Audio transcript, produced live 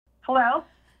Hello?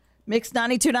 Mix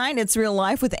 92.9, it's Real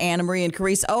Life with Anna Marie and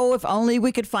Carice. Oh, if only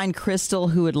we could find Crystal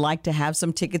who would like to have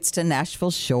some tickets to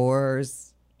Nashville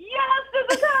Shores. Yes,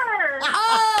 this is her!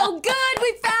 Oh, good.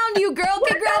 We found you, girl.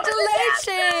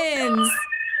 Congratulations.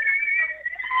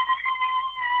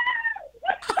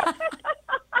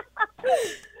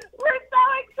 We're so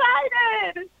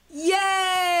excited!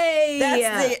 Yay.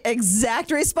 That's the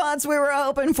exact response we were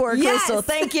hoping for, Yes. Crystal.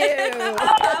 Thank you. Oh,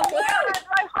 God,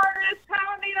 my heart is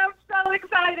pounding. I'm so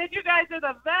excited. You guys are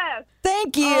the best.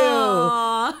 Thank you.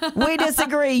 Aw. We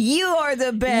disagree. You are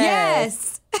the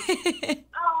best. Yes.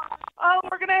 Oh,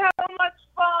 we're going to have so much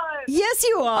fun. Yes,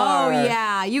 you Oh, are.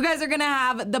 yeah. You guys are going to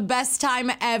have the best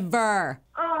time ever.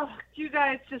 Oh, you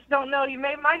guys just don't know. You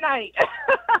made my night.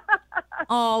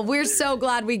 Oh, we're so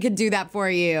glad we could do that for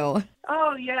you.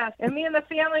 Oh, yes. And me and the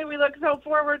family, we look so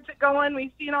forward to going.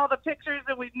 We've seen all the pictures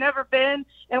and we've never been.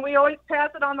 And we always pass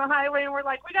it on the highway and we're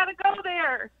like, we got to go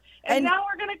there. And now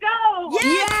we're going to go.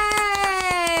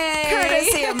 Yay!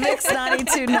 Courtesy of Mix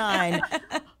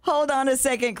 92.9. Hold on a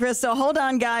second, Crystal. Hold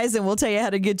on, guys, and we'll tell you how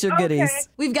to get your goodies. Okay.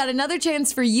 We've got another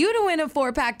chance for you to win a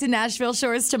 4-pack to Nashville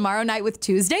Shores tomorrow night with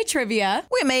Tuesday Trivia.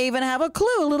 We may even have a clue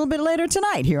a little bit later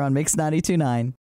tonight here on Mix 92.9.